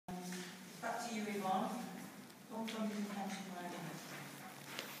on. Unfunded pension liability.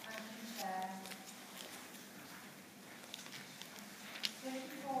 Thank you, Chair.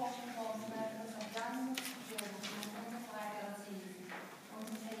 54 informs members of the annual review of unfunded liabilities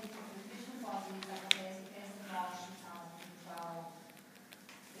undertaken for division bodies at the 31st of March 2012.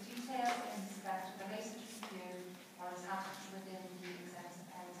 The details in respect of the latest review are attached within the exempt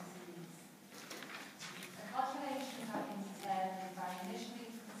appendices. The calculations have been determined by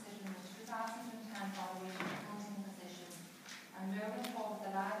initially considering the 2010 valuation accounting position and moving forward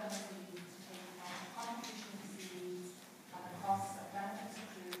the liabilities to take account of contribution received and the costs of benefits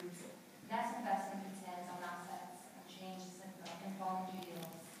accrued, net investment returns on assets and changes in bond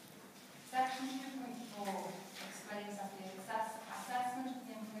yields. Section 2.4 explains that the assessment of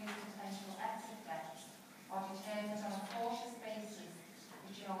the employee's potential exit debts are determined on a cautious basis,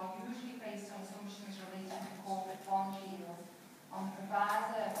 which are usually based on assumptions relating to corporate bond yields, on the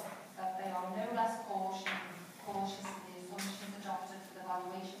proviso that they are no less cautious than the assumptions adopted for the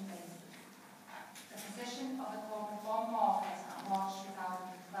valuation basis. The position of the corporate bond market at March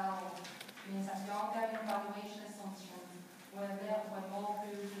 2012 means that the ongoing valuation assumptions were more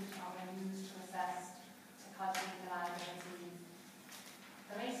prudent and were used to assess to calculate the liabilities.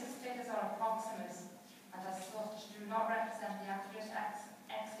 The latest figures are approximate and as such do not represent the accurate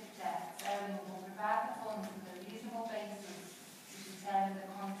exit debts owing will provide the funds with a reasonable basis to determine the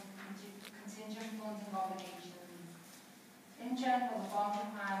contingent funding obligations. In general, the bond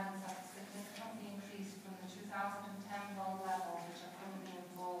requirements have significantly increased from the 2010 bond levels which are currently in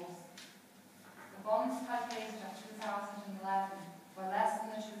force. The bonds calculated at 2011 were less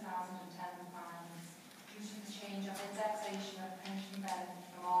than the 2010 requirements due to the change of indexation of pension benefit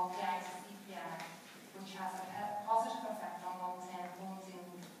from RPI to CPI, which has a positive effect on long-term funding.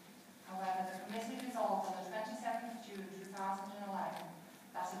 However, the committee resolved on the 27th of June 2011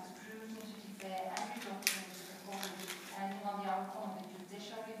 that it was prudent to defer any reduction to the fund depending on the outcome of the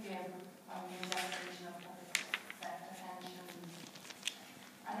judicial review on the indexation of public sector pensions.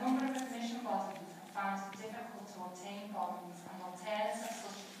 A number of commission bodies have found it difficult to obtain bonds, and alternatives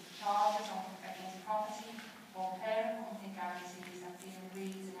such as charges on against property or parent company guarantees have been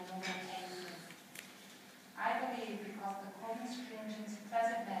agreed in a number of cases. I believe because of the current stringent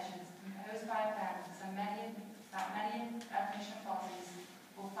credit measures imposed by banks and many admission bodies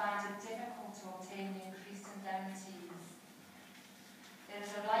will find it difficult to obtain the increased indemnities. There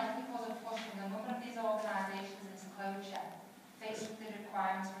is a likelihood of pushing a number of these organisations into closure, faced with the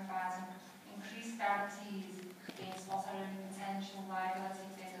requirement of providing increased guarantees against what are only potential liability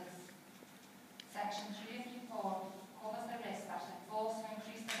figures. Section 354 covers the risk that if forced to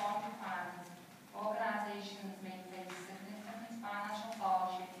increase the bond requirement, organisations may face significant financial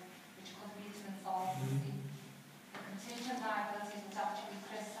hardship which could lead to insolvency. The contingent liabilities would actually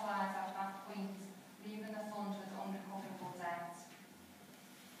crystallise at that point, leaving the fund with unrecoverable debt.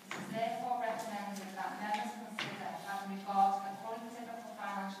 It is therefore recommended that members consider, having regard to the current difficult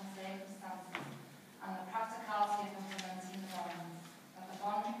financial circumstances and the practicality of implementing the bonds, that the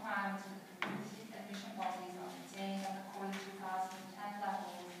bond requirements of the community admission bodies are retained at the current 2010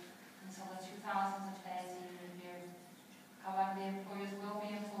 levels until the 2013 review. However, the employers will be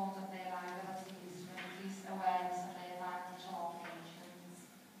informed of their liabilities to increase awareness of their financial obligations.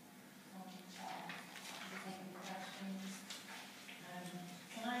 Thank you, Chair. Taking questions.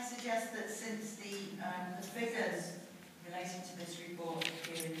 Can I suggest that since the figures relating to this report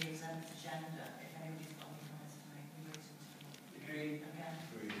appear in the exempt agenda, if anybody's got any comments to make, we go to the Agreed. again.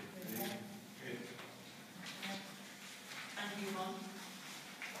 Agreed.